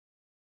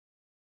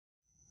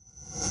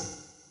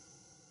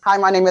Hi,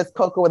 my name is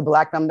Koku with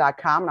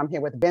blackfilm.com, and I'm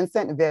here with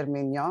Vincent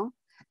Vermignon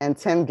and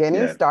Tim Guinee,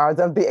 Yeah, stars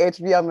of the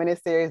HBO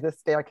miniseries The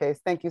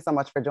Staircase. Thank you so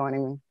much for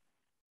joining me.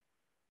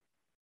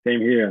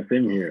 same here,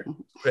 same here.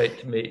 Great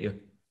to meet you.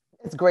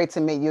 It's great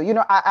to meet you.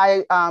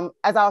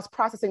 As I was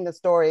processing the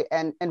story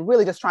and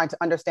really just trying to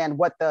understand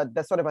what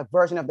the sort of a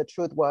version of the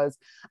truth was,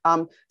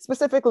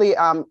 specifically,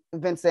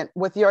 Vincent,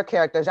 with your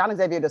character, Jean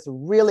Xavier just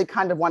really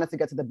kind of wanted to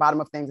get to the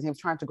bottom of things, and he was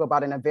trying to go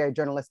about it in a very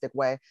journalistic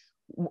way.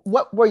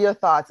 What were your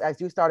thoughts as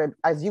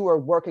you were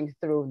working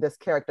through this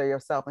character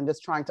yourself and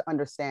just trying to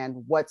understand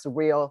what's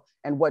real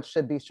and what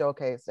should be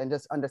showcased and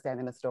just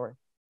understanding the story?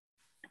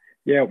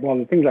 Yeah, well,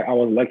 the things like I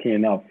was lucky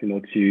enough,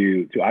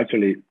 to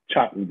actually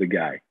chat with the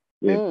guy,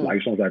 with Mm, like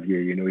Jean Xavier.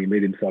 He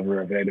made himself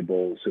very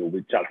available, so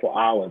we chat for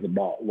hours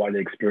about what he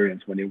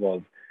experienced when he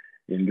was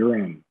in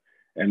Durham,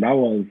 and that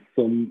was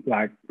some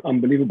like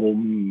unbelievable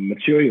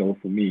material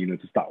for me, to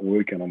start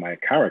working on my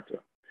character.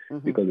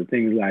 mhm, Because the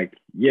things like,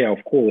 yeah,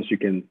 of course, you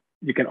can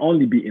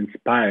only be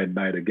inspired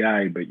by the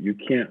guy, but you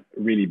can't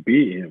really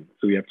be him.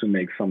 So you have to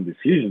make some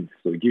decisions.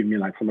 So it gave me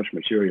like so much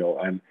material,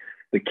 and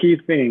the key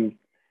thing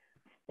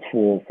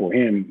for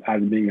him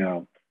as being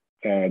a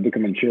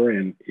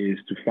documentarian is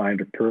to find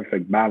a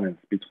perfect balance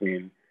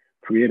between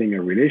creating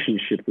a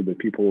relationship with the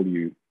people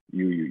you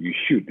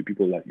shoot, the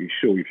people that you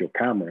show with your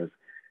cameras,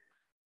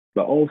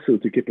 but also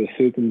to keep a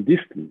certain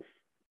distance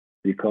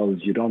because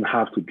you don't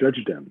have to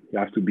judge them. You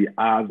have to be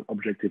as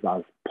objective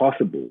as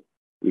possible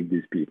with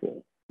these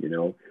people.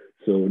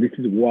 So this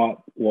is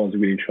what was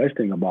really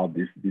interesting about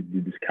this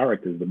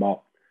character is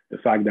about the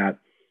fact that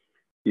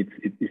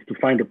it's to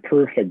find a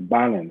perfect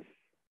balance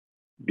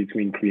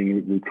between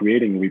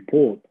creating a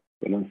report,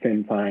 but at the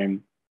same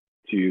time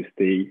to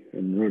stay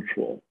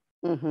neutral.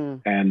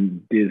 mhm,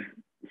 And this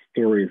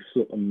story is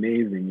so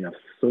amazing. You have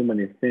so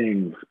many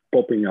things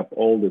popping up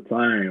all the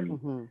time,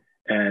 mhm,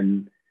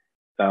 and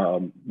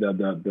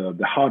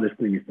the hardest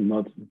thing is to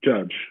not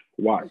judge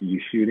what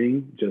you're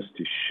shooting, just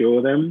to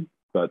show them,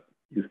 but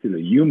you're still a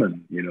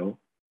human,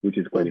 which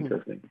is quite mhm,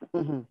 interesting.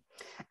 mhm.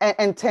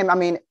 And Tim, I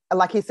mean,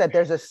 like he said,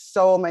 there's just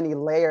so many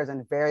layers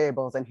and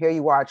variables. And here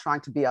you are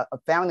trying to be a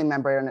family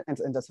member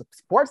in the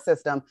support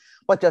system,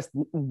 but just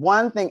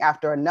one thing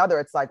after another.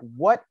 It's like,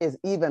 what is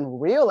even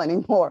real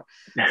anymore?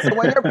 So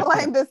when you're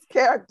playing this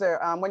character,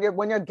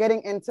 when you're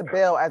getting into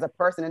Bill as a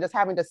person and just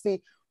having to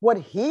see what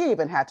he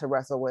even had to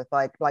wrestle with,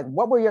 like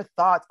what were your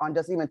thoughts on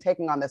just even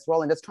taking on this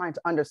role and just trying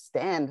to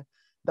understand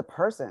the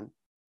person?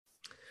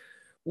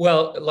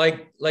 Well,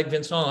 like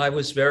Vincent, I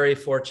was very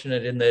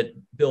fortunate in that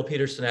Bill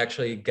Peterson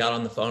actually got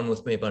on the phone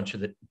with me a bunch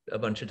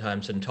of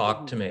times and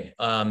talked Mhm. to me,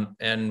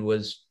 and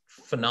was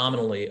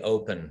phenomenally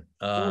open.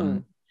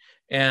 Mm,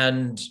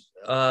 And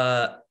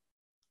uh,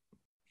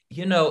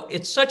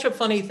 it's such a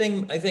funny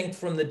thing, I think,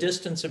 from the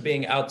distance of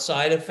being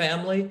outside of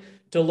family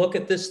to look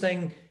at this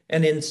thing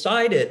and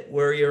inside it,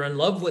 where you're in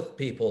love with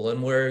people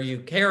and where you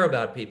care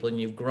about people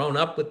and you've grown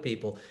up with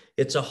people.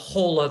 It's a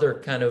whole other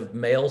kind of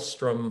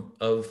maelstrom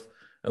of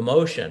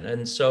emotion.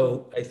 And mm,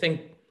 so I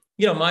think,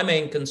 my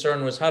main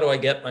concern was how do I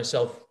get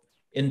myself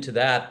into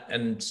that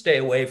and stay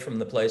away from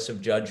the place of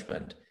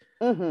judgment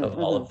mhm, of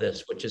all mhm. of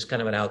this, which is kind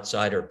of an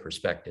outsider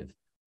perspective.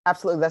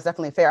 Absolutely, that's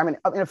definitely fair. I mean,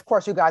 of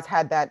course, you guys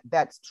had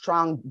that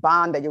strong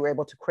bond that you were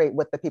able to create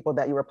with the people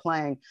that you were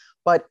playing.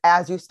 But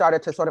as you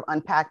started to sort of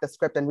unpack the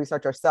script and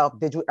research yourself,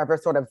 did you ever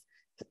sort of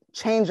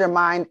change your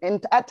mind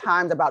at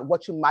times about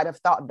what you might have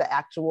thought the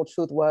actual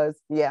truth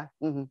was? Yeah.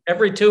 Hmm.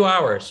 Every 2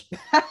 hours.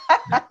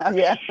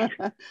 Yeah.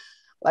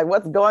 Like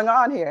what's going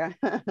on here?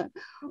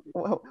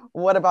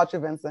 What about you,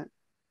 Vincent?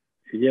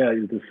 Yeah,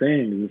 it's the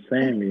same. It's the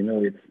same.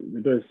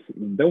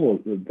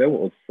 There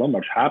was so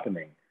much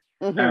happening.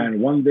 Hmm.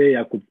 And one day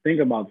I could think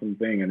about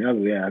something, and the other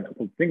day I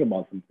could think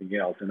about something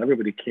else. And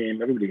everybody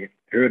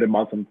heard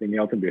about something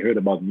else, and they heard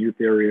about new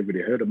theory,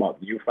 everybody heard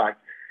about new facts,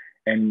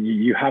 and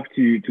you have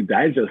to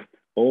digest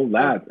all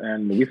that.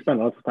 And we spent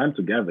a lot of time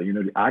together,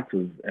 the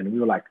actors, and we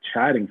were like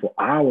chatting for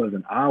hours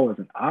and hours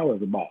and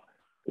hours about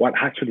what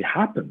actually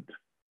happened.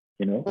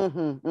 Hmm.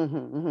 Hmm.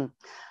 Hmm.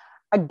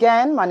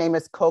 Again, my name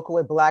is Coco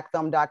with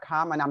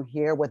blackfilm.com, and I'm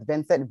here with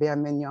Vincent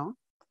Vermignon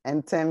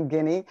and Tim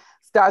Guinee,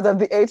 stars of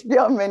the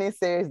HBO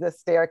miniseries The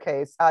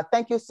Staircase.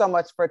 Thank you so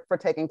much for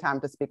taking time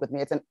to speak with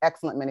me. It's an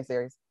excellent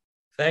miniseries.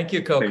 Thank you,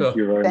 Thank Coco.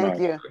 you very Thank much.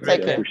 you. Great Take Really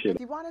day. care. appreciate If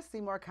it. you want to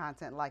see more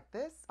content like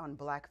this on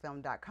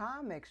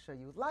blackfilm.com, make sure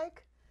you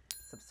like,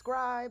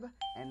 subscribe,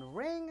 and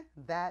ring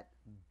that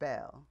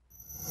bell.